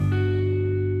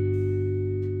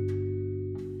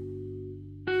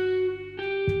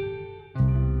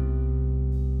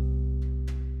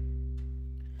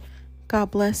God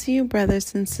bless you,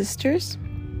 brothers and sisters.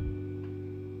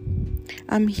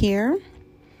 I'm here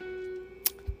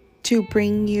to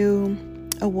bring you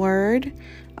a word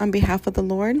on behalf of the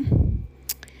Lord.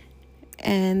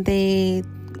 And they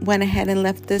went ahead and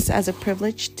left this as a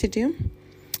privilege to do.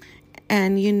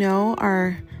 And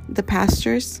the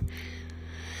pastors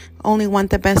only want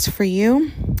the best for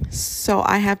you. So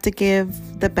I have to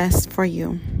give the best for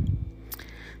you.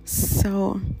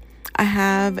 So I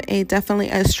have definitely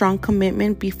a strong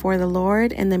commitment before the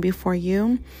Lord and then before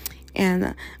you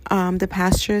and the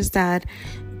pastors that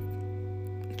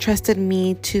trusted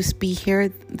me to be here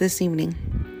this evening.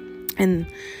 And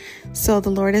so the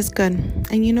Lord is good.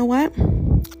 And you know what?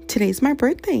 Today's my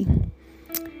birthday.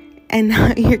 And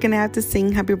you're going to have to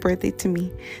sing happy birthday to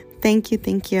me. Thank you.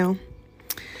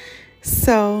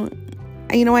 So,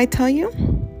 I tell you,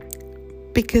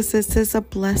 because this is a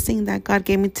blessing that God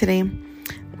gave me today.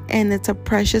 And it's a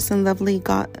precious and lovely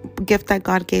gift that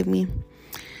God gave me.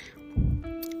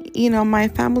 My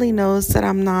family knows that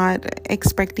I'm not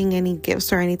expecting any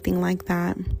gifts or anything like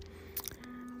that.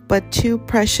 But 2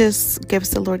 precious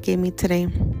gifts the Lord gave me today.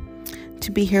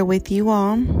 To be here with you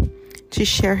all. To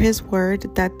share His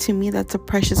word. That to me, that's a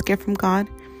precious gift from God.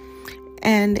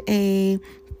 And a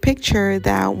picture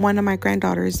that one of my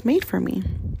granddaughters made for me.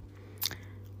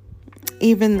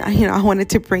 Even, I wanted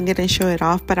to bring it and show it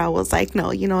off, but I was like,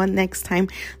 no, next time.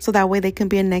 So that way they can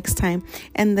be a next time.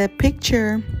 And the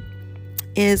picture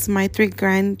is my 3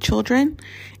 grandchildren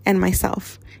and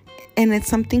myself. And it's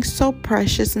something so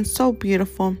precious and so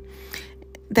beautiful.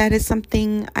 That is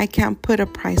something I can't put a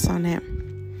price on it.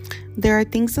 There are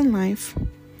things in life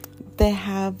that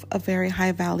have a very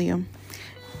high value.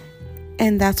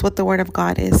 And that's what the Word of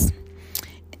God is.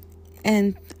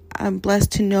 And I'm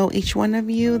blessed to know each one of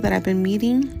you that I've been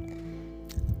meeting.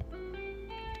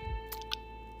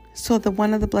 So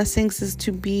one of the blessings is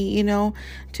to be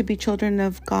children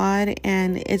of God.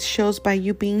 And it shows by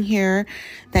you being here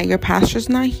that your pastor's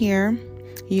not here.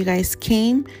 You guys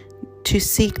came to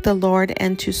seek the Lord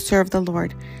and to serve the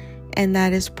Lord. And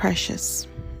that is precious.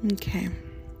 Okay.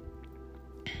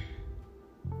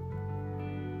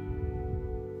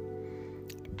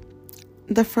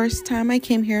 The first time I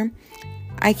came here,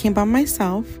 I came by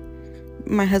myself.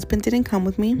 My husband didn't come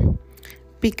with me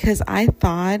because I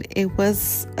thought it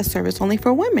was a service only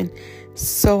for women.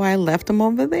 So I left him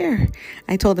over there.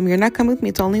 I told him, you're not coming with me.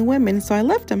 It's only women. So I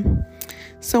left him.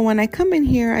 So when I come in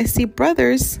here, I see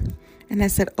brothers. And I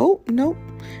said, oh, no.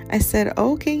 I said,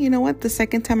 okay, you know what? The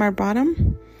second time I brought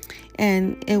him.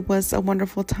 And it was a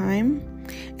wonderful time.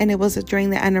 And it was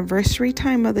during the anniversary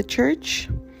time of the church.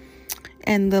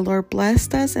 And the Lord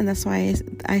blessed us. And that's why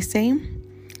I say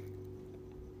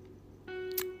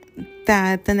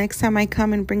that the next time I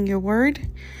come and bring your word,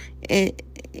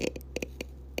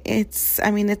 it's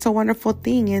a wonderful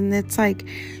thing. And it's like,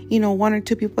 1 or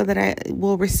 2 people that I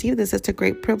will receive this. It's a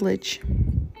great privilege.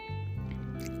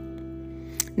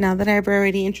 Now that I've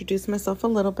already introduced myself a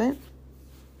little bit.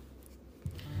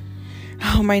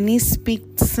 Oh, my niece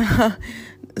speaks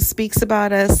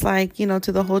about us like,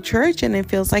 to the whole church, and it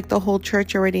feels like the whole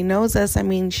church already knows us.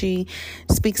 She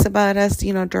speaks about us,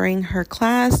 during her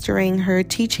class, during her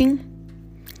teaching.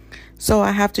 So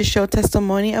I have to show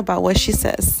testimony about what she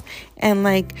says. And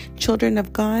like children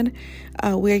of God,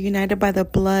 we are united by the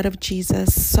blood of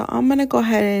Jesus. So I'm going to go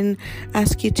ahead and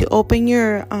ask you to open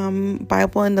your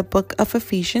Bible in the book of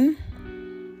Ephesians.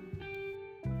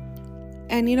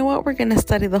 And you know what? We're going to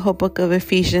study the whole book of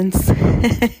Ephesians.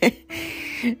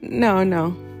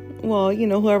 No. Well,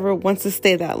 whoever wants to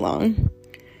stay that long.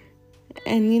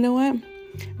 And you know what?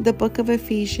 The book of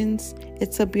Ephesians,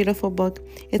 it's a beautiful book.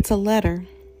 It's a letter.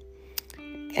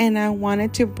 And I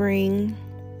wanted to bring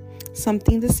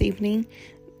something this evening.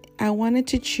 I wanted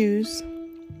to choose,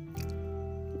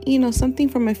 something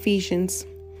from Ephesians.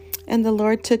 And the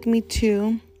Lord took me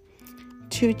to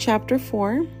chapter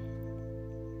 4.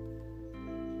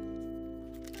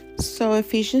 So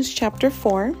Ephesians chapter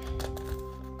 4,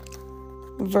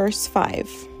 verse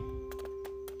 5.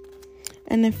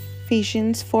 And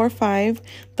Ephesians 4:5,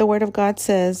 the Word of God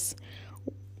says,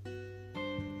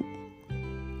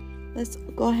 let's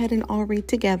go ahead and all read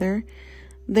together.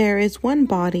 There is one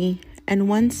body and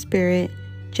one Spirit,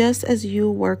 just as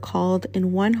you were called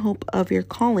in one hope of your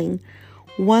calling,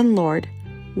 one Lord,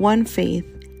 one faith,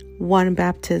 one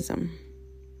baptism.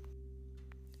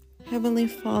 Heavenly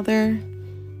Father,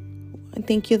 I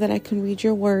thank you that I can read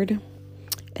your word.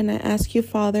 And I ask you,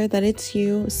 Father, that it's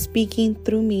you speaking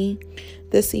through me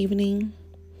this evening.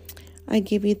 I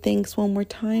give you thanks one more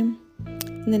time.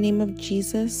 In the name of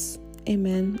Jesus,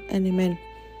 amen and amen.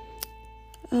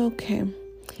 Okay.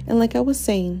 And like I was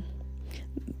saying,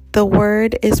 The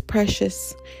word is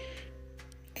precious.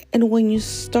 And when you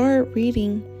start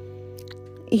reading,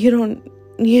 you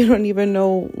don't even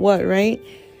know what, right?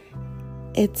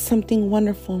 It's something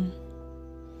wonderful.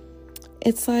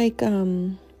 It's like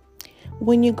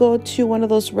when you go to one of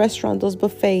those restaurants, those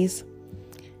buffets,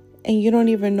 and you don't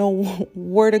even know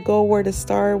where to go, where to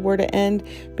start, where to end,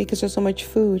 because there's so much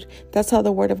food. That's how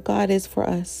the word of God is for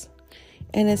us.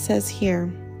 And it says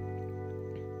here,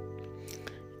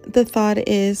 the thought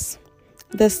is,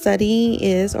 the study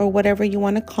is, or whatever you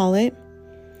want to call it,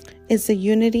 is the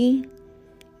unity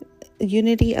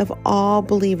of all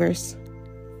believers.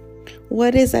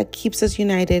 What is that keeps us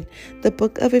united? The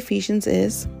book of Ephesians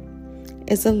is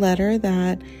a letter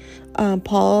that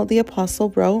Paul the apostle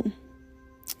wrote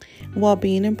while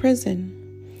being in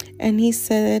prison. And he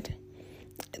said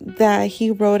that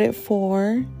he wrote it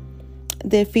for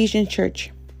the Ephesian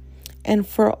church and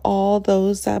for all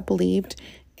those that believed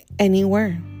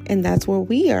anywhere. And that's where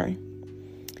we are.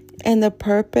 And the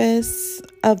purpose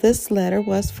of this letter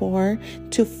was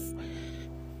to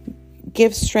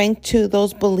give strength to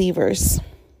those believers.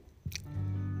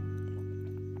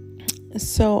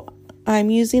 So I'm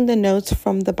using the notes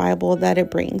from the Bible that it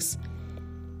brings.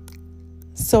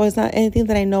 So it's not anything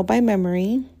that I know by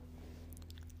memory,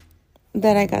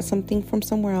 that I got something from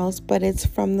somewhere else, but it's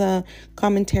from the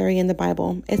commentary in the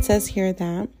Bible. It says here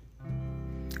that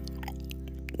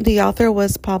the author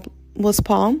was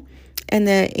Paul, and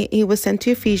that he was sent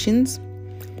to Ephesians.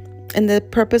 And the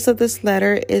purpose of this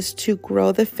letter is to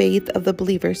grow the faith of the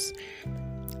believers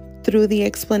through the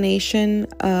explanation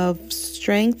of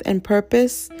strength and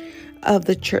purpose of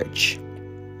the church,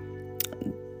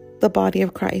 the body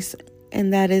of Christ.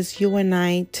 And that is you and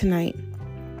I tonight.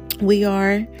 We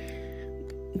are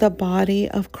the body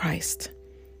of Christ.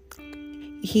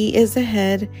 He is the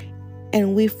head,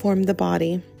 and we form the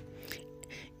body.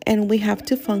 And we have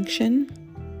to function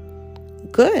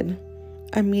good.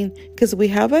 I mean, because we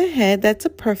have a head that's a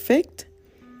perfect.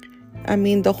 I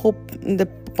mean, the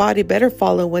body better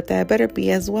follow with that, better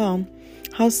be as well.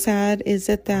 How sad is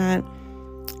it that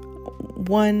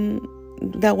one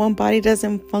body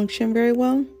doesn't function very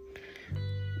well?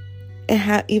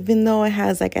 Even though it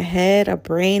has like a head, a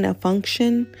brain, a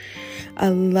function, a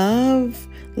love,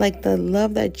 like the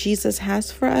love that Jesus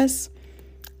has for us.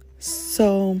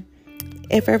 So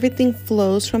if everything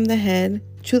flows from the head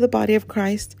to the body of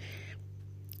Christ,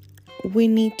 we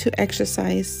need to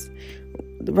exercise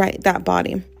that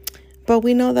body. But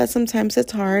we know that sometimes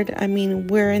it's hard. I mean,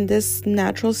 we're in this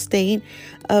natural state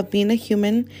of being a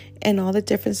human and all the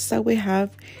differences that we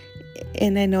have.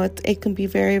 And I know it can be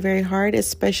very, very hard,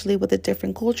 especially with the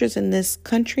different cultures in this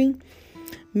country.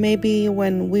 Maybe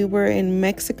when we were in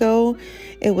Mexico,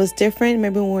 it was different.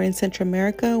 Maybe when we were in Central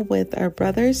America with our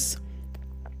brothers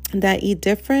that eat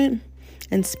different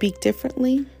and speak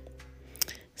differently.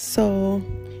 So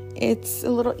it's a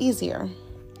little easier.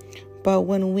 But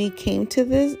when we came to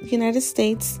the United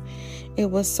States, it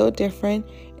was so different.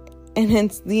 And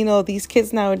hence, these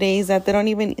kids nowadays that they don't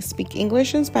even speak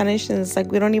English and Spanish, and it's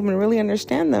like we don't even really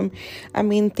understand them. I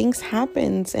mean, things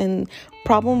happen and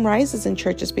problem rises in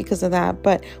churches because of that.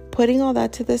 But putting all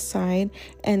that to the side,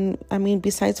 and I mean,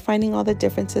 besides finding all the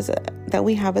differences that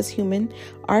we have as human,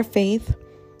 our faith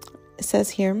says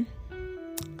here.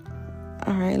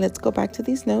 All right, let's go back to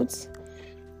these notes.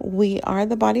 We are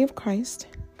the body of Christ.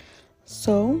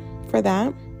 So for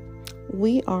that,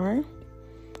 we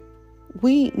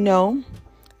know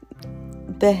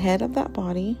the head of that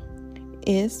body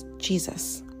is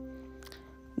Jesus.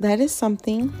 That is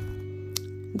something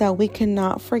that we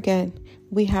cannot forget.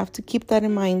 We have to keep that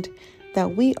in mind,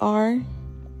 that we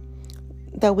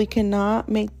cannot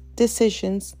make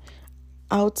decisions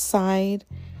outside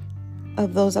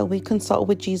of those that we consult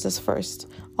with Jesus first.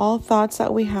 All thoughts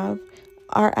that we have,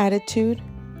 our attitude,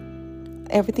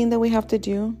 everything that we have to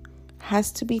do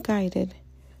has to be guided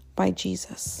by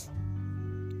Jesus.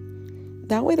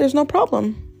 That way there's no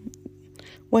problem.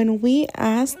 When we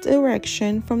ask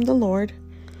direction from the Lord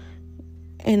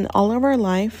in all of our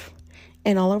life,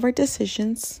 in all of our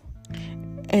decisions,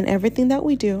 and everything that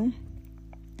we do,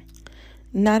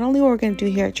 not only what we're going to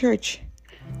do here at church,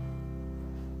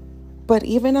 but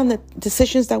even on the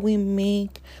decisions that we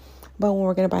make about when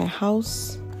we're going to buy a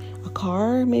house, a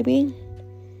car, maybe,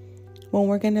 when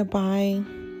we're going to buy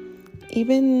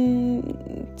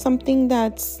even something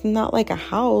that's not like a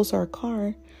house or a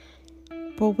car,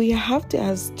 but we have to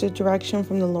ask the direction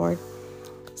from the Lord.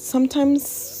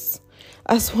 Sometimes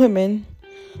as women,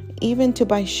 even to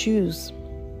buy shoes,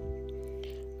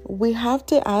 we have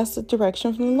to ask the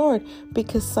direction from the Lord,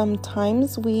 because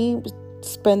sometimes we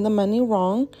spend the money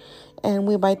wrong and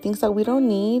we buy things that we don't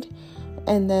need,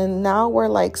 And then now we're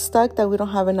like stuck that we don't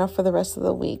have enough for the rest of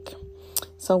the week.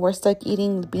 So we're stuck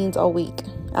eating beans all week.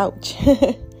 Ouch.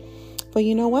 But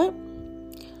you know what?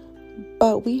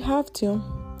 But we have to.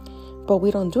 But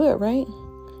we don't do it, right?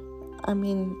 I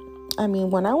mean,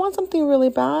 when I want something really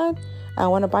bad, I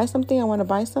want to buy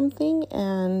something.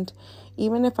 And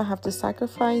even if I have to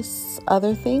sacrifice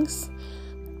other things.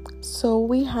 So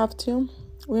we have to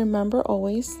remember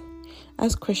always,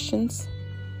 as Christians,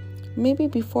 maybe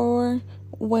before,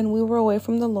 when we were away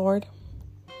from the Lord,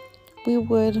 we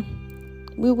would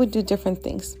do different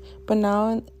things. But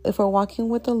now, if we're walking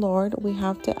with the Lord, we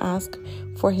have to ask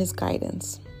for His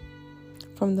guidance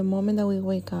from the moment that we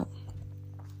wake up.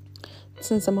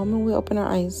 Since the moment we open our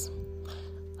eyes,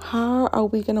 how are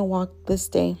we going to walk this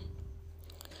day?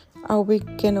 Are we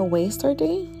going to waste our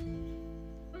day?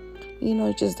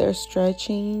 Just there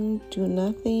stretching, do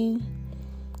nothing?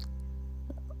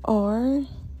 Or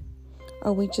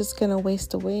are we just going to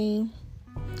waste away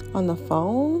on the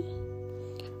phone?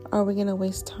 Are we going to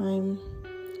waste time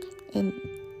in,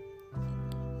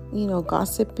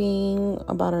 gossiping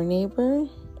about our neighbor?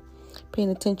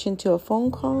 Paying attention to a phone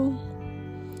call?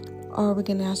 Or are we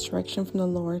going to ask direction from the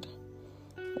Lord?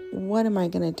 What am I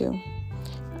going to do?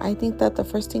 I think that the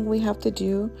first thing we have to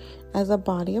do as a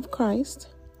body of Christ,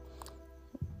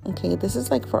 okay, this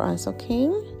is like for us, okay?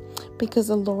 Because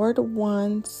the Lord,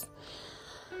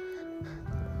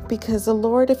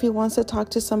 if He wants to talk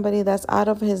to somebody that's out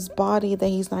of His body, then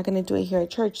He's not going to do it here at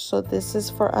church. So this is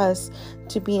for us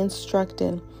to be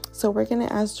instructed. So we're going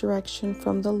to ask direction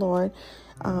from the Lord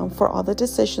for all the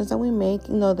decisions that we make.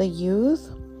 The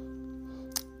youth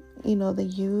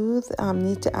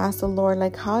need to ask the Lord,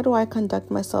 like, how do I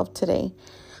conduct myself today?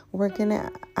 We're going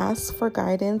to ask for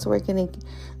guidance.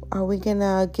 Are we going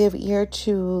to give ear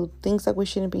to things that we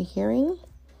shouldn't be hearing?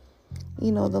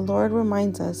 The Lord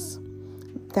reminds us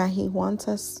that He wants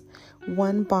us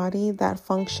one body that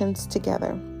functions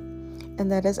together.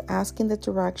 And that is asking the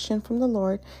direction from the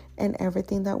Lord in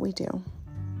everything that we do.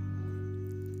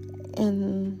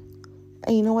 And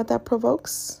you know what that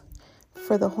provokes?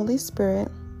 For the Holy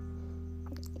Spirit,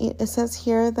 it says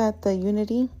here that the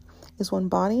unity is one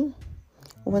body,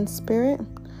 one spirit,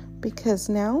 because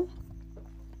now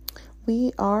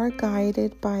we are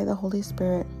guided by the Holy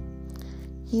Spirit.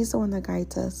 He's the one that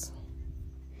guides us.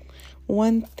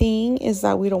 One thing is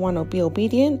that we don't want to be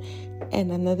obedient,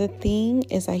 and another thing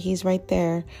is that He's right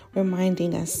there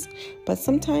reminding us. But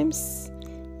sometimes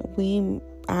we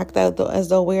act as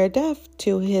though we are deaf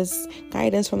to His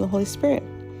guidance from the Holy Spirit.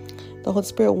 The Holy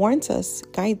Spirit warns us,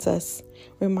 guides us,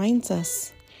 reminds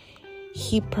us.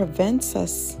 He prevents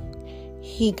us.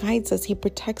 He guides us. He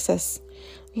protects us.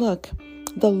 Look,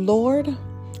 the Lord,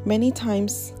 many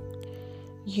times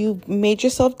you made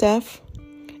yourself deaf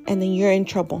and then you're in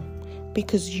trouble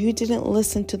because you didn't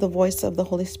listen to the voice of the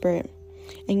Holy Spirit.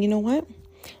 And you know what?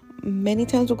 Many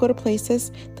times we go to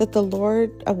places that the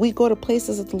Lord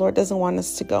doesn't want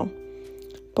us to go,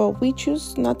 but we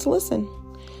choose not to listen.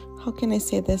 How can I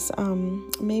say this?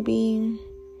 Maybe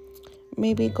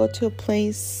go to a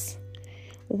place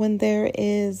when there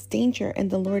is danger and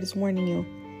the Lord is warning you.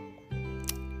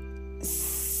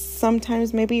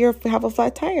 Sometimes maybe you have a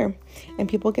flat tire and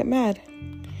people get mad.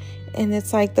 And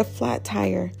it's like the flat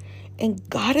tire. And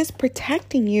God is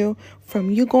protecting you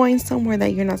from you going somewhere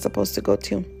that you're not supposed to go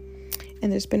to.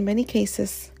 And there's been many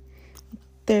cases.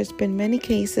 And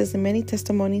many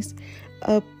testimonies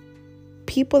of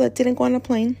people that didn't go on a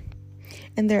plane.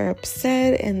 And they're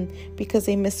upset and because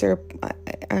they missed their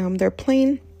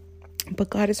plane. But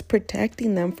God is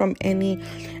protecting them from any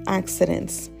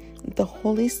accidents. The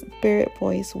Holy Spirit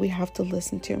voice we have to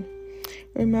listen to.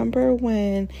 Remember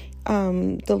when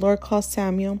the Lord calls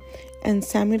Samuel and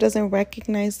Samuel doesn't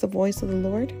recognize the voice of the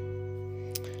Lord?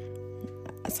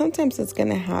 Sometimes it's going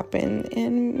to happen.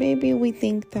 And maybe we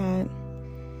think that,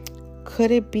 could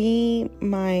it be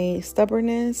my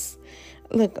stubbornness?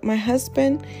 Look, my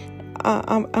husband,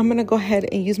 I'm going to go ahead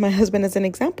and use my husband as an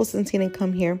example since he didn't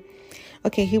come here.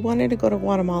 Okay, he wanted to go to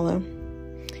Guatemala.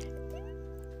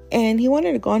 And he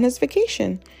wanted to go on his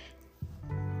vacation.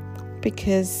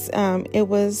 Because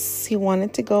he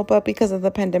wanted to go, but because of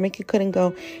the pandemic, he couldn't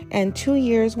go. And 2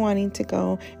 years wanting to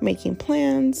go, making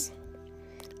plans,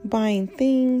 buying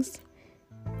things,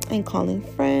 and calling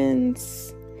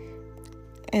friends.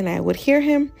 And I would hear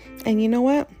him. And you know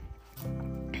what?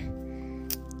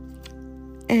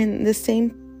 And the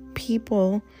same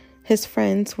people, his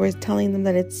friends, were telling them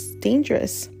that it's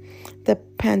dangerous. The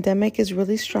pandemic is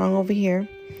really strong over here.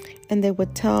 And they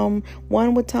would tell him,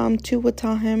 one would tell him, two would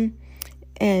tell him.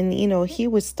 And, he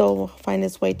would still find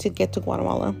his way to get to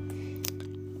Guatemala.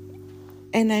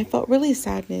 And I felt really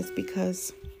sadness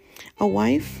because a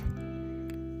wife,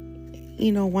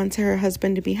 wants her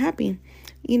husband to be happy,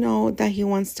 that he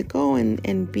wants to go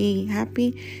and be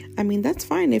happy. I mean, that's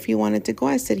fine. If he wanted to go,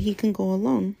 I said he can go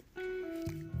alone.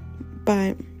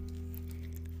 But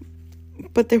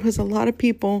there was a lot of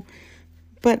people,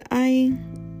 but I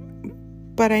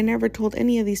never told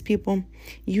any of these people,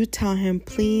 you tell him,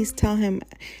 please tell him,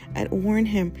 warn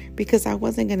him, because I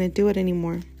wasn't going to do it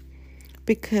anymore.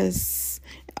 Because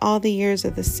all the years are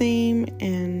the same,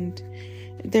 and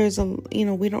there's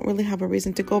we don't really have a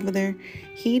reason to go over there.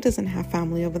 He doesn't have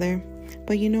family over there.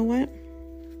 But you know what?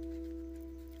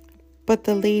 But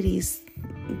the ladies,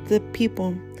 the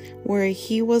people where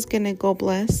he was going to go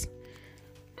bless,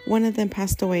 one of them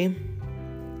passed away.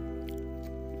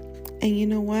 And you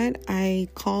know what?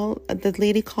 The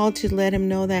lady called to let him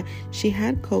know that she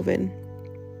had COVID.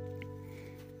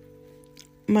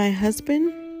 My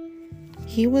husband,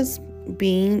 he was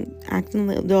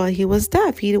though he was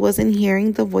deaf. He wasn't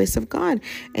hearing the voice of God.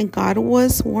 And God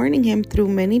was warning him through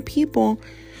many people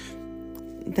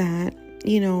that,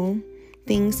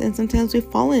 things, and sometimes we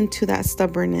fall into that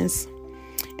stubbornness.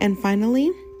 And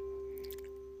finally,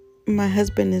 my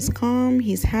husband is calm,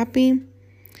 he's happy,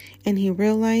 and he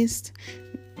realized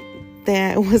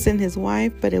that it wasn't his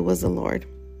wife, but it was the Lord.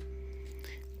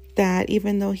 That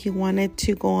even though he wanted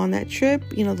to go on that trip,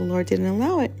 the Lord didn't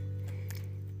allow it.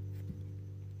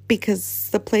 Because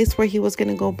the place where he was going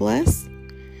to go bless,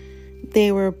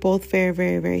 they were both very,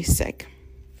 very, very sick.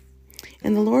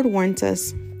 And the Lord warns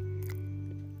us.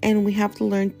 And we have to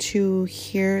learn to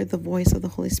hear the voice of the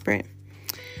Holy Spirit.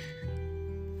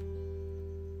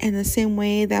 In the same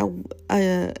way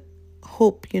that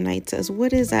hope unites us.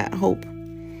 What is that hope?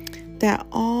 That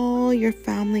all your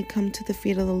family come to the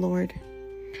feet of the Lord.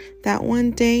 That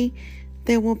one day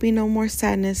there will be no more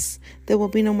sadness. There will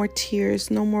be no more tears,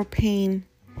 no more pain.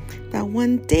 That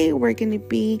one day we're going to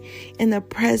be in the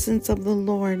presence of the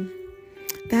Lord.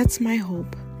 That's my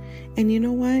hope. And you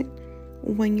know what?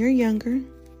 When you're younger,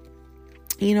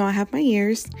 I have my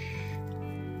years,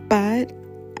 but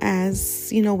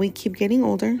as, we keep getting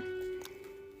older,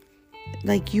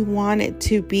 like you want it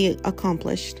to be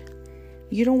accomplished.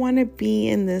 You don't want to be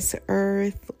in this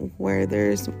earth where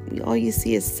all you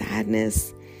see is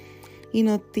sadness,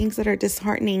 things that are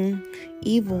disheartening,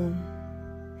 evil.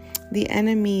 The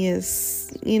enemy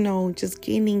is, just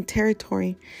gaining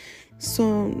territory.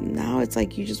 So now it's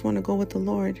like you just want to go with the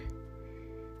Lord.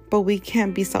 But we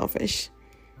can't be selfish.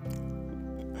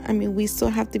 I mean, we still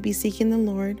have to be seeking the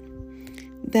Lord.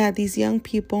 That these young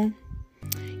people,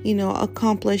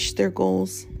 accomplish their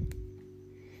goals.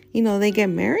 They get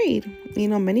married.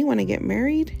 Many want to get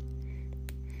married.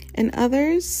 And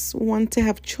others want to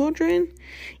have children,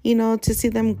 to see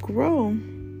them grow.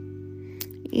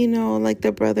 Like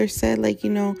the brother said,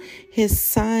 his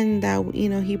son that,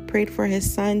 he prayed for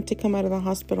his son to come out of the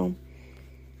hospital.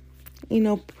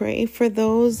 Pray for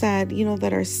those that,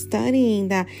 that are studying,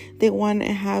 that they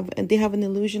have an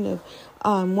illusion of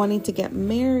wanting to get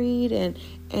married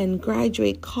and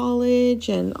graduate college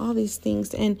and all these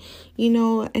things. And,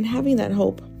 and having that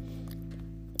hope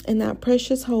and that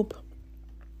precious hope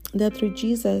that through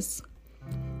Jesus,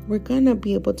 we're going to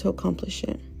be able to accomplish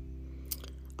it.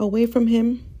 Away from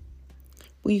him,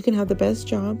 well, you can have the best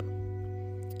job.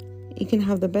 You can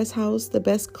have the best house, the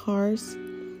best cars,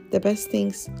 the best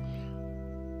things.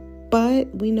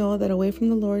 But we know that away from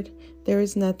the Lord, there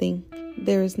is nothing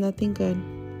good.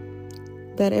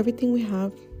 That everything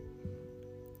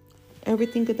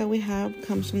good that we have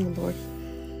comes from the Lord.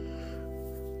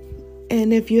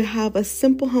 And if you have a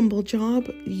simple, humble job,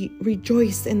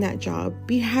 rejoice in that job.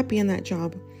 Be happy in that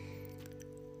job.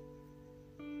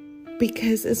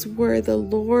 Because it's where the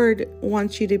Lord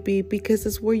wants you to be. Because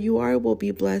it's where you will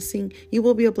be blessing. You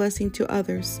will be a blessing to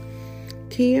others.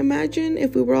 Can you imagine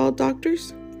if we were all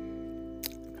doctors?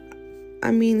 I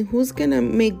mean, who's going to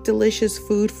make delicious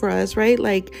food for us, right?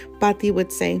 Like Patti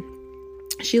would say.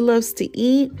 She loves to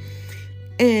eat.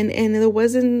 And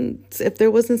if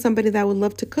there wasn't somebody that would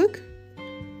love to cook,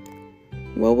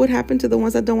 what would happen to the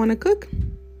ones that don't want to cook?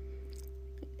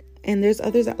 And there's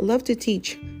others that love to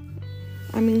teach.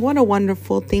 I mean, what a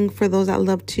wonderful thing for those that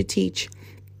love to teach,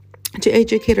 to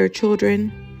educate our children,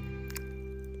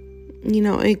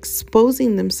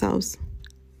 exposing themselves,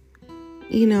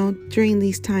 during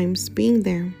these times, being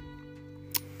there.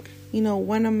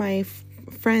 One of my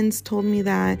friends told me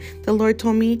that the Lord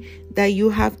told me that you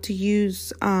have to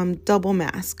use double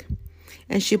mask,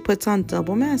 and she puts on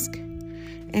double mask.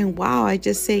 And wow, I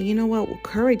just say,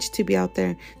 courage to be out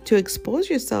there, to expose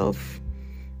yourself.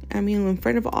 I mean, in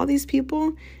front of all these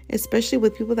people, especially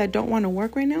with people that don't want to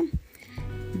work right now.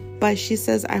 But she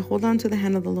says, I hold on to the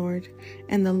hand of the Lord.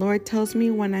 And the Lord tells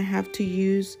me when I have to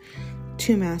use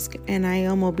 2 masks. And I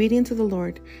am obedient to the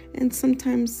Lord. And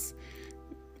sometimes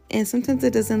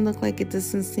it doesn't look like, it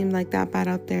doesn't seem like that bad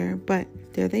out there. But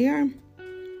there they are.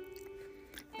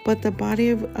 But the body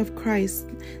of Christ,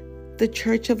 the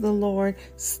church of the Lord,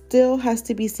 still has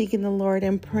to be seeking the Lord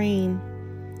and praying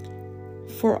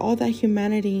for all that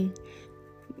humanity.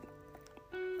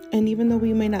 And even though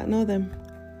we may not know them,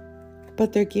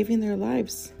 but they're giving their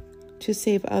lives to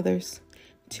save others,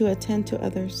 to attend to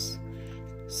others.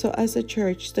 So as a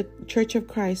church, the Church of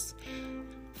Christ,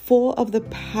 full of the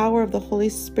power of the Holy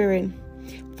Spirit,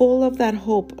 full of that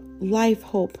hope, life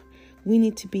hope, we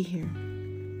need to be here.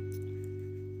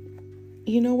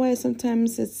 You know why?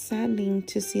 Sometimes it's saddening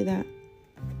to see that.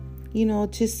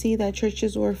 To see that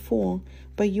churches were full.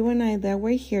 But you and I that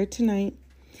we're here tonight,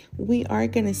 we are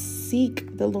going to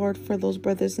seek the Lord for those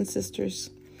brothers and sisters.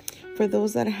 For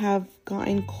those that have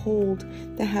gotten cold,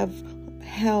 that have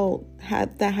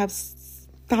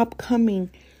stopped coming,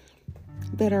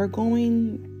 that are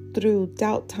going through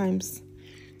doubt times,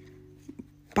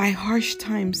 by harsh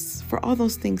times, for all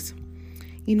those things,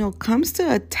 comes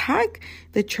to attack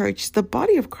the church, the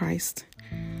body of Christ.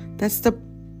 That's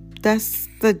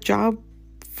the job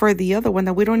for the other one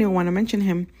that we don't even want to mention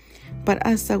him. But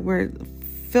us that we're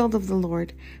filled of the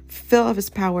Lord, filled of his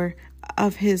power,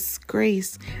 of his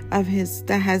grace,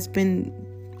 that has been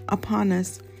upon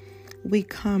us, we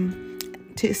come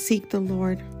to seek the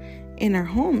Lord in our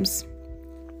homes,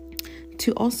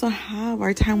 to also have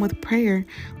our time with prayer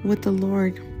with the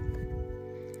Lord.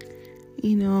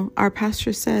 Our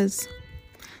pastor says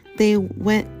they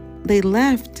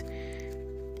left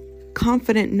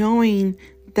confident, knowing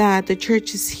that the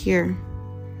church is here.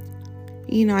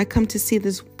 I come to see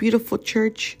this beautiful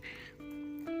church,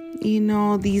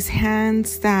 these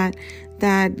hands that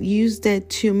used it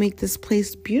to make this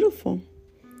place beautiful.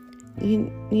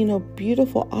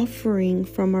 Beautiful offering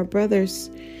from our brothers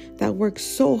that worked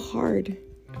so hard,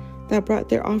 that brought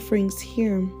their offerings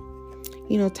here.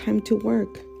 Time to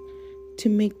work to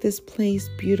make this place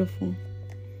beautiful.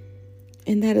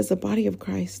 And that is the body of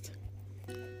Christ.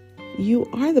 You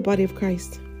are the body of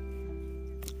Christ.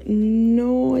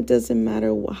 No, it doesn't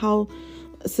matter how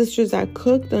sisters that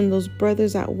cooked and those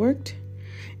brothers that worked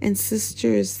and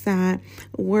sisters that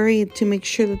worried to make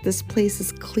sure that this place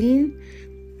is clean.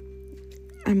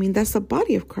 That's the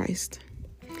body of Christ.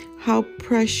 How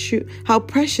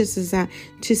precious is that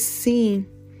to see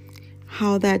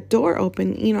how that door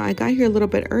opened. I got here a little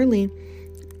bit early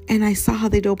and I saw how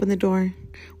they'd open the door.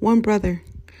 One brother,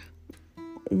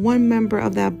 one member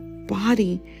of that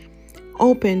body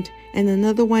opened, and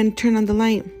another one turned on the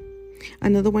light.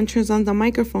 Another one turns on the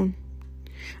microphone.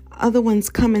 Other ones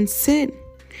come and sit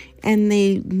and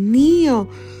they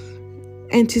kneel.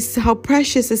 And to see how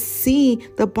precious to see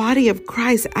the body of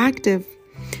Christ active.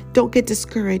 Don't get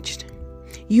discouraged.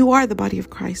 You are the body of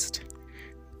Christ.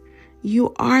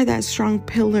 You are that strong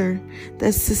pillar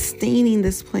that's sustaining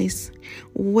this place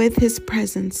with his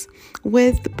presence,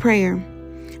 with prayer,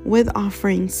 with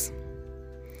offerings.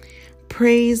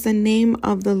 Praise the name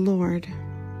of the Lord.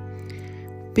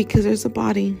 Because there's a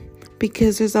body.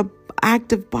 Because there's an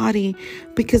active body.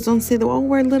 Because don't say,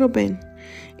 we're a little bit.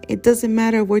 It doesn't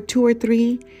matter. Where 2 or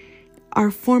 3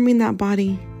 are forming that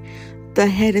body. The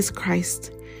head is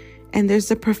Christ. And there's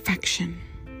the perfection.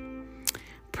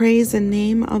 Praise the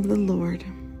name of the Lord.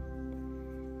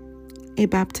 A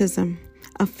baptism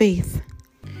of faith.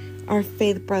 Our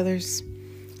faith, brothers.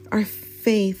 Our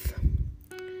faith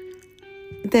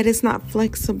that is not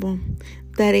flexible,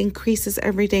 that increases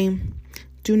every day.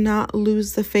 Do not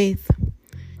lose the faith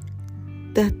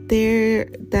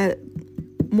that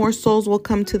more souls will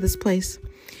come to this place.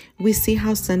 We see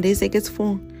how Sundays it gets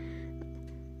full.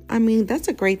 That's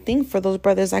a great thing for those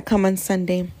brothers that come on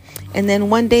Sunday. And then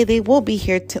one day they will be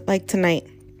here like tonight.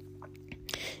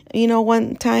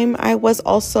 One time I was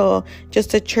also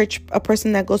just a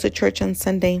person that goes to church on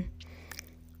Sunday.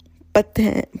 But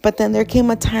then there came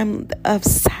a time of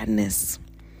sadness,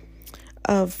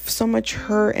 of so much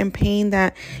hurt and pain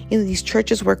that these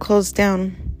churches were closed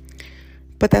down.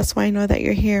 But that's why I know that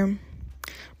you're here,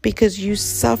 because you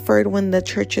suffered when the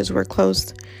churches were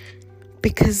closed,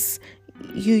 because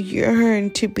you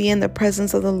yearn to be in the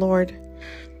presence of the Lord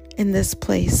in this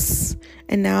place.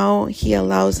 And now he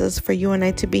allows us for you and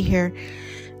I to be here.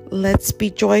 Let's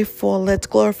be joyful. Let's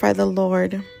glorify the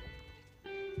Lord.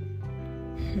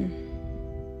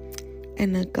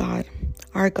 And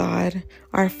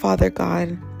our Father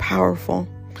God, powerful.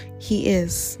 He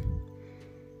is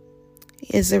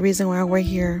the reason why we're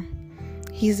here.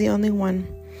 He's the only one.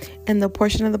 And the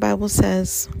portion of the Bible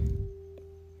says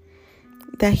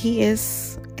that He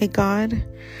is a God,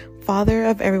 Father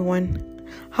of everyone.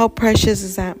 How precious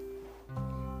is that?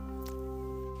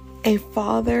 A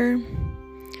Father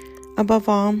above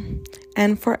all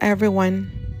and for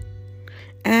everyone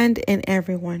and in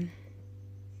everyone.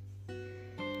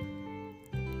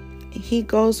 He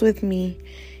goes with me.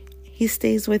 He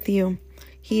stays with you.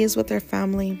 He is with our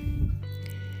family.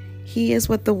 He is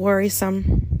with the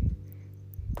worrisome.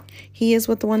 He is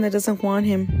with the one that doesn't want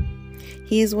Him.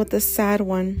 He is with the sad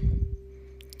one.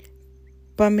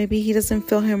 But maybe he doesn't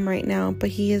feel Him right now, but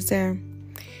He is there.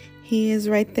 He is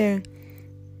right there.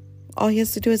 All he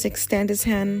has to do is extend his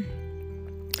hand,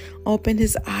 open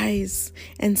his eyes,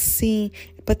 and see.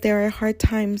 But there are hard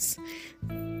times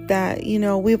that,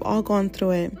 we've all gone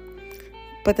through it.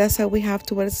 But that's how we have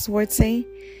to, what does His word say?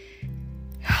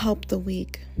 Help the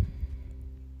weak.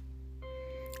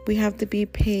 We have to be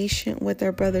patient with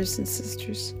our brothers and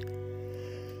sisters.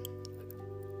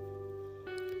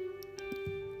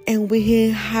 And we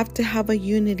have to have a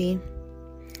unity.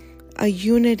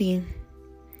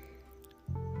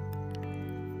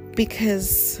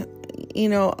 Because,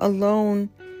 alone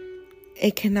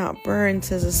it cannot burn,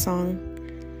 says a song.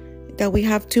 That we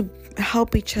have to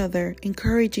help each other,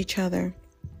 encourage each other.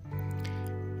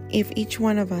 If each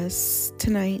one of us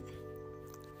tonight,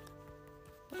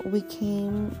 we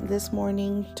came this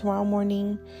morning, tomorrow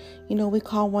morning, we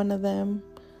call one of them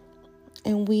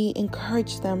and we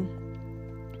encourage them,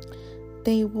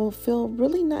 they will feel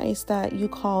really nice that you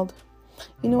called.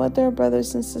 You know what? There are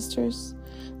brothers and sisters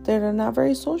that are not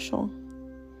very social.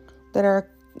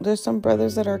 There's some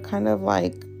brothers that are kind of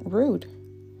like rude.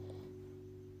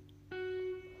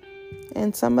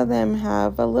 And some of them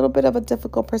have a little bit of a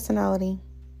difficult personality.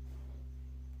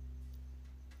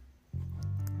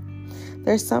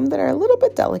 There's some that are a little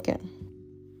bit delicate.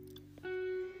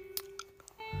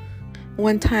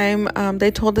 One time, they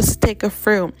told us to take a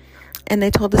fruit. And they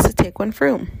told us to take one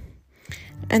fruit.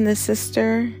 And the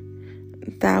sister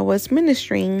that was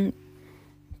ministering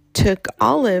took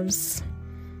olives.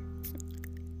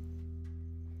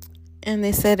 And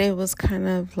they said it was kind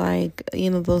of like,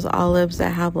 those olives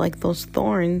that have like those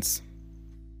thorns.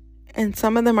 And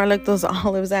some of them are like those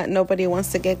olives that nobody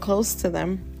wants to get close to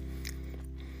them.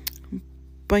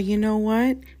 But you know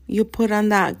what? You put on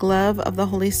that glove of the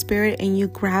Holy Spirit and you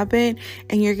grab it,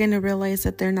 and you're going to realize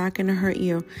that they're not going to hurt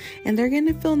you. And they're going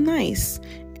to feel nice.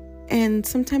 And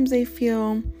sometimes they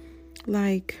feel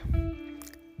like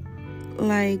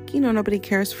nobody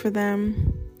cares for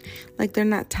them. Like they're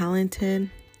not talented.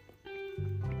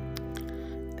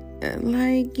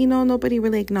 Like, nobody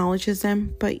really acknowledges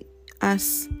them but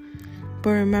us. But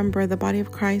remember, the body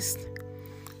of Christ,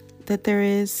 that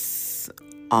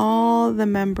all the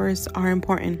members are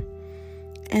important.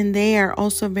 And they are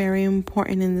also very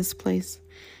important in this place.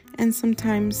 And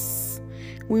sometimes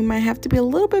we might have to be a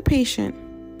little bit patient.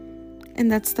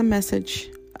 And that's the message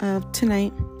of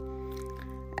tonight.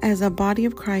 As a body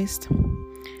of Christ,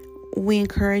 we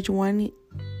encourage one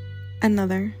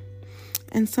another.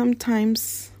 And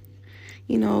sometimes,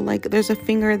 like there's a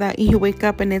finger that you wake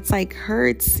up and it's like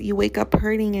hurts. You wake up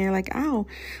hurting and you're like, ow.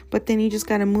 But then you just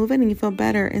got to move it and you feel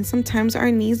better. And sometimes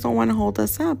our knees don't want to hold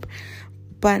us up.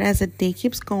 But as the day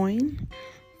keeps going,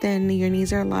 then your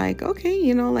knees are like,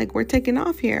 okay, like we're taking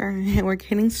off here and we're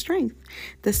getting strength.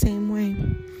 The same way,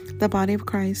 the body of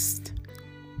Christ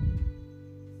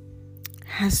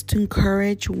has to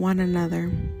encourage one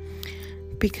another.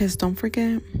 Because don't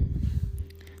forget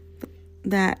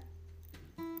that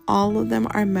all of them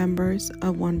are members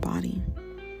of one body.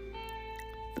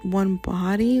 One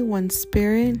body, one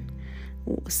spirit,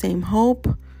 same hope,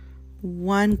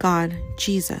 one God,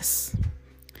 Jesus.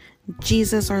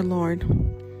 Jesus our Lord,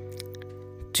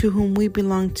 to whom we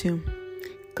belong to.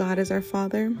 God is our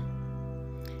Father,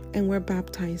 and we're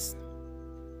baptized.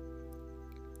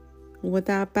 With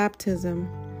that baptism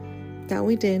that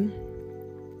we did,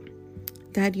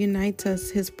 that unites us,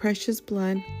 His precious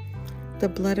blood, the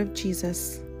blood of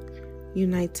Jesus,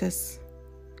 unites us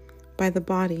by the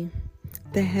body,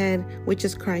 the head, which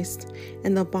is Christ,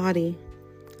 and the body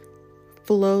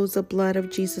flows the blood of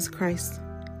Jesus Christ,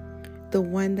 the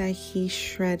one that He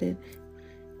shredded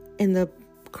in the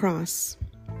cross.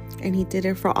 And He did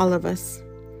it for all of us,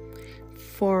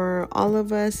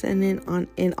 and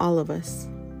in all of us.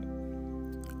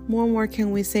 What more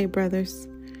can we say, brothers?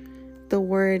 The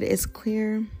word is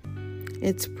clear,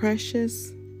 it's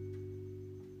precious.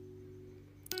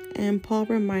 And Paul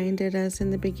reminded us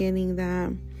in the beginning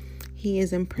that he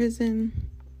is in prison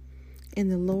in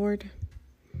the Lord,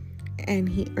 and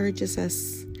he urges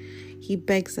us, he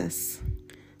begs us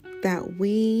that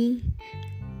we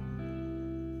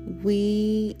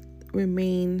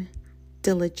remain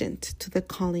diligent to the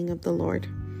calling of the Lord.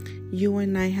 You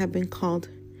and I have been called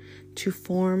to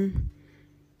form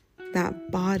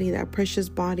that body, that precious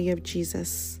body of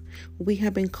Jesus. We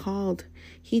have been called.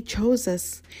 He chose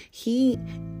us. He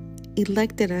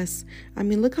elected us. I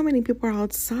mean, look how many people are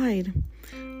outside.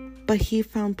 But he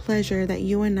found pleasure that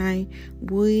you and I,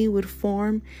 we would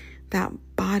form that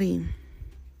body,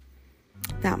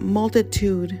 that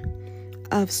multitude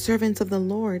of servants of the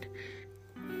Lord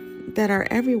that are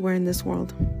everywhere in this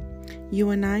world. You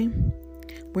and I,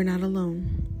 we're not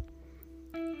alone.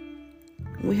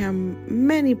 We have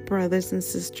many brothers and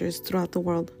sisters throughout the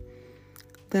world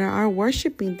that are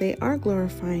worshiping, they are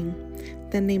glorifying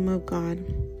the name of God.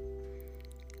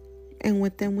 And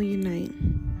with them we unite.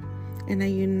 And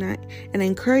I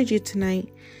encourage you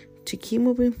tonight to keep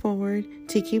moving forward,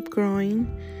 to keep growing.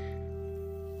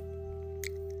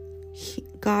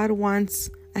 God wants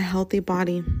a healthy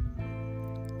body.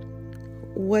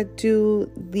 What do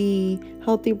the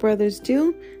healthy brothers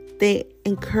do? They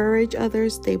encourage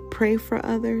others. They pray for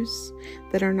others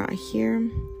that are not here.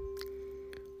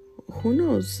 Who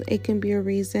knows? It can be a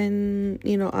reason,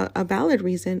 a valid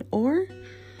reason, or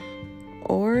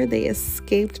they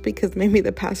escaped because maybe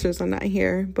the pastors are not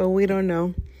here, but we don't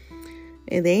know.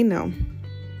 And they know.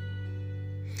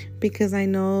 Because I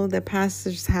know that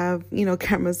pastors have,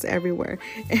 cameras everywhere,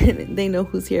 and they know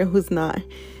who's here, who's not.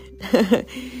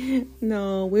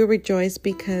 No, we rejoice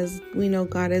because we know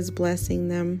God is blessing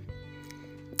them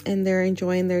and they're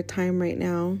enjoying their time right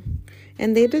now,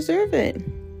 and they deserve it.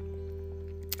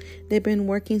 They've been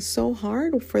working so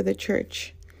hard for the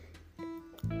church.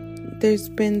 There's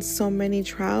been so many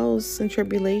trials and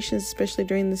tribulations, especially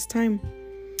during this time,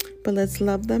 but let's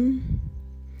love them.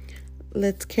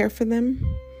 Let's care for them.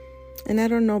 And I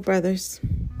don't know, brothers,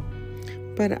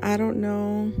 but I don't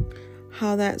know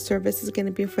how that service is going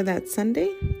to be for that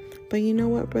Sunday. But you know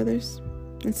what, brothers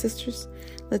and sisters?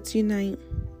 Let's unite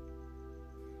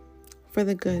for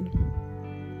the good.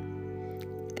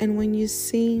 And when you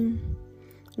see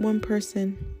one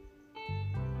person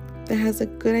that has a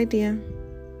good idea,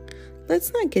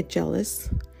 let's not get jealous.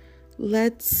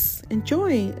 Let's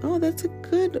enjoy. Oh, that's a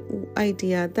good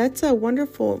idea. That's a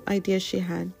wonderful idea she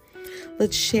had.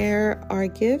 Let's share our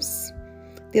gifts.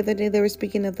 The other day they were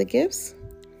speaking of the gifts.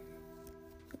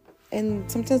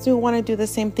 And sometimes we want to do the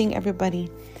same thing, everybody.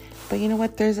 But you know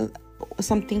what? There's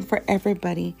something for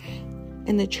everybody.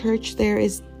 In the church, there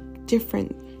is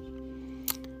different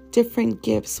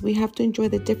gifts. We have to enjoy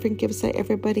the different gifts that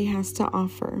everybody has to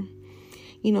offer,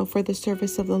 for the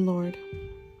service of the Lord.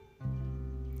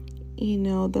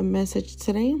 The message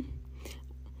today,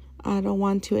 I don't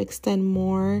want to extend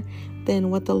more than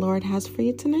what the Lord has for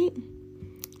you tonight.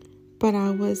 But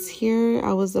I was here.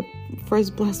 I was the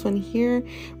first blessed one here,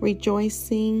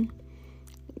 rejoicing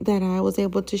that I was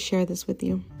able to share this with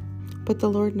you. But the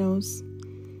Lord knows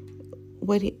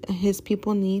what his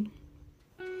people need.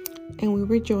 And we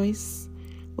rejoice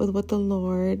with what the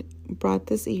Lord brought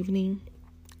this evening.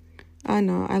 I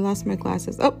know, I lost my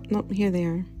glasses. Oh, no, here they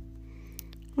are.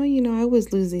 Well, I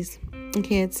always lose these.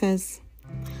 Okay, it says,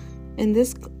 in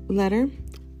this letter,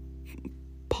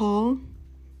 Paul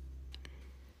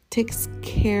takes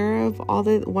care of all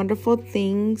the wonderful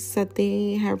things that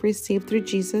they have received through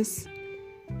Jesus.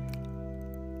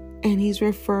 And he's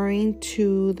referring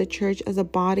to the church as a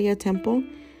body, a temple.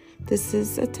 This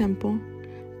is a temple,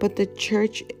 but the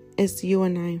church is you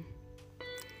and I.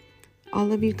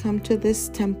 All of you come to this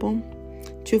temple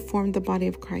to form the body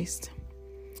of Christ.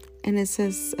 And it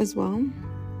says as well,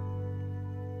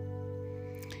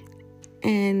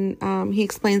 and he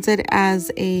explains it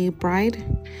as a bride,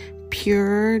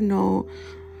 pure,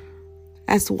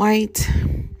 as white.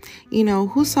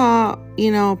 Who saw,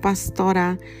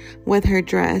 Pastora with her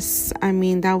dress? I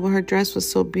mean, her dress was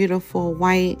so beautiful,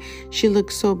 white. She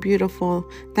looked so beautiful.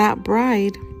 That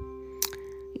bride,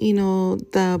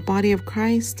 the body of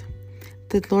Christ,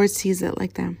 the Lord sees it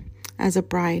like that, as a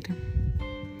bride.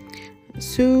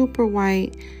 Super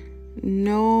white,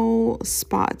 no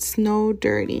spots, no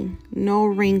dirty, no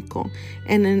wrinkle.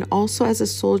 And then also as a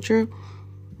soldier,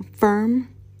 firm,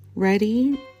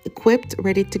 ready, equipped,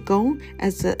 ready to go,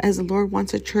 as the Lord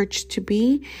wants a church to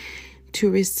be,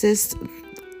 to resist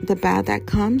the bad that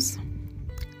comes.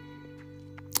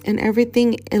 And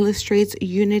everything illustrates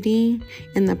unity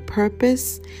in the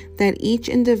purpose that each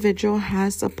individual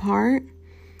has a part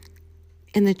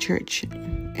in the church,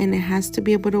 and it has to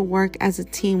be able to work as a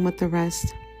team with the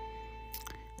rest.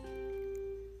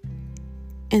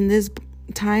 In this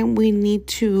time, we need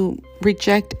to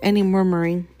reject any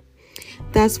murmuring.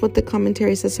 That's what the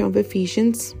commentary says of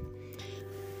Ephesians.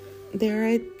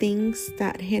 there are things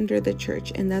that hinder the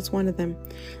church, and that's one of them: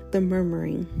 the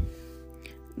murmuring,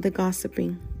 the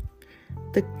gossiping,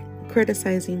 the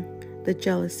criticizing, the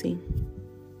jealousy,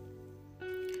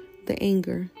 the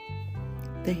anger,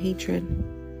 the hatred.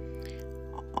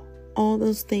 All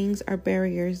those things are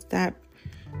barriers that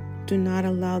do not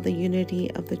allow the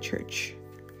unity of the church.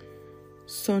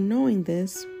 So knowing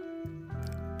this,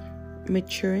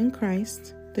 mature in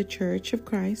Christ, the church of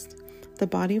Christ, the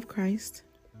body of Christ,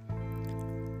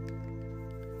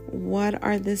 what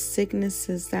are the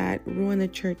sicknesses that ruin the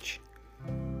church?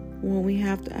 Well, we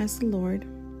have to ask the Lord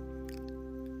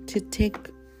to take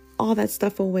all that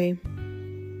stuff away.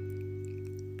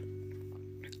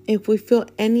 If we feel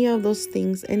any of those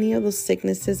things, any of those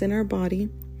sicknesses in our body,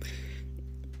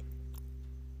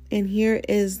 and here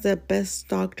is the best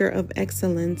doctor of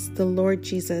excellence, the Lord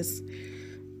Jesus.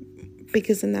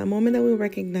 Because in that moment that we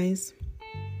recognize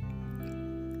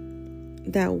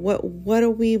that what are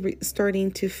we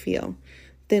starting to feel,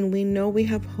 then we know we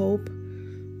have hope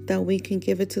that we can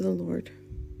give it to the Lord.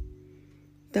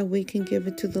 That we can give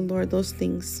it to the Lord, those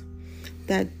things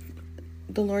that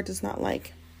the Lord does not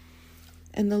like.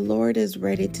 And the Lord is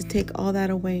ready to take all that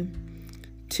away,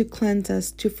 to cleanse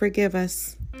us, to forgive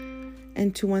us,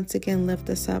 and to once again lift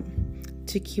us up,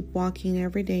 to keep walking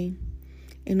every day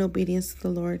in obedience to the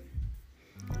Lord.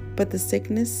 But the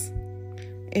sickness,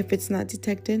 if it's not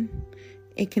detected,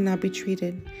 it cannot be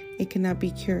treated. It cannot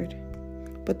be cured.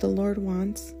 But the Lord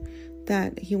wants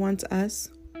that. He wants us.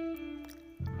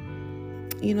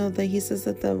 That He says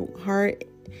that the heart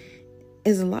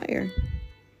is a liar.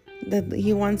 That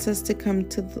He wants us to come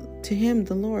to Him,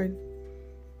 the Lord.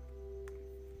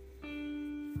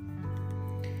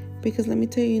 Because let me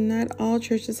tell you, not all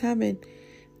churches have it.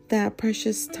 That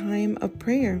precious time of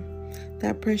prayer.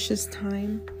 That precious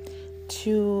time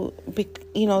to be,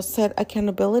 set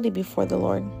accountability before the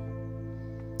Lord.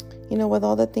 With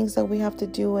all the things that we have to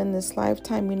do in this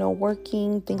lifetime,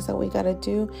 working, things that we got to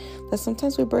do, that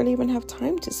sometimes we barely even have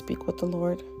time to speak with the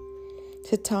Lord,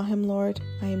 to tell Him, Lord,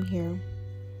 I am here.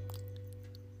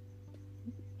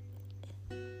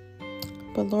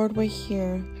 But Lord, we're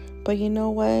here. But you know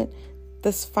what?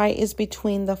 This fight is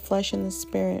between the flesh and the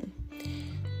spirit.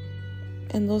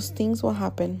 And those things will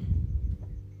happen.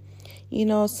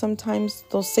 Sometimes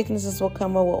those sicknesses will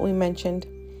come with what we mentioned.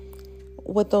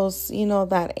 With those,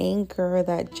 that anger,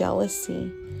 that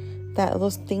jealousy,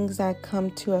 those things that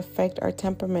come to affect our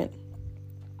temperament.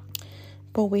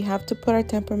 But we have to put our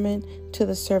temperament to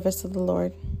the service of the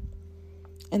Lord.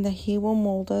 And that He will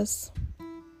mold us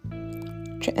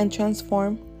and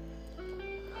transform.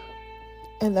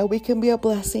 And that we can be a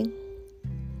blessing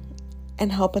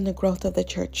and help in the growth of the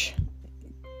church.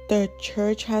 The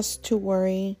church has to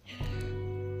worry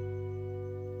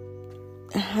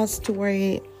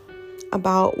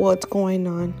about what's going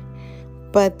on.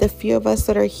 But the few of us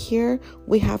that are here,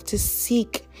 we have to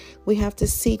seek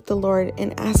the Lord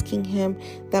and asking Him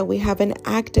that we have an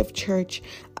active church,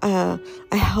 a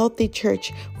healthy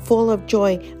church, full of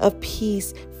joy, of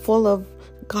peace, full of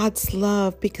God's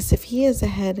love. Because if He is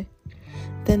ahead,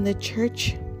 then the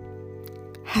church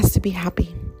has to be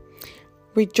happy,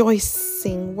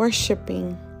 rejoicing,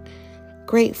 worshiping,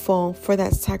 grateful for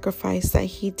that sacrifice that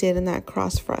He did in that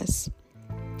cross for us,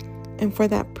 and for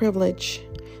that privilege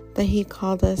that He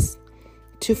called us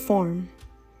to form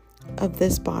of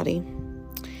this body.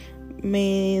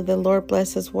 May the Lord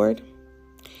bless His word.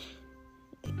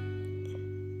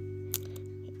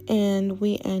 And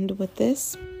we end with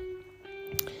this.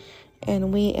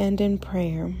 And we end in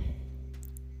prayer.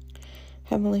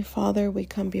 Heavenly Father, we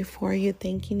come before You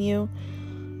thanking You,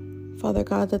 Father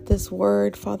God, that this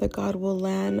word, Father God, will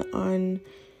land on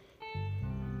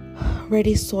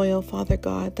ready soil, Father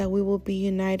God, that we will be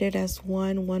united as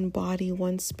one body,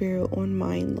 one spirit, one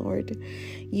mind, Lord.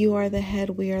 You are the head,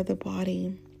 we are the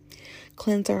body.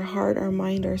 Cleanse our heart, our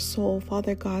mind, our soul,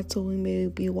 Father God, so we may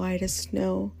be white as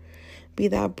snow. Be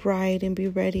that bride and be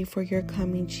ready for Your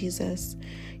coming, Jesus.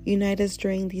 Unite us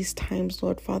during these times,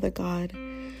 Lord, Father God.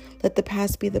 Let the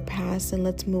past be the past, and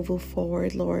let's move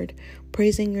forward, Lord,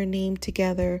 praising Your name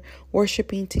together,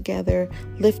 worshiping together,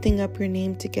 lifting up Your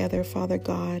name together, Father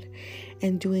God,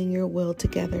 and doing Your will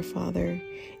together, Father.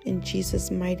 In Jesus'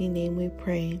 mighty name we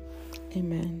pray.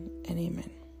 Amen and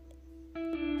amen.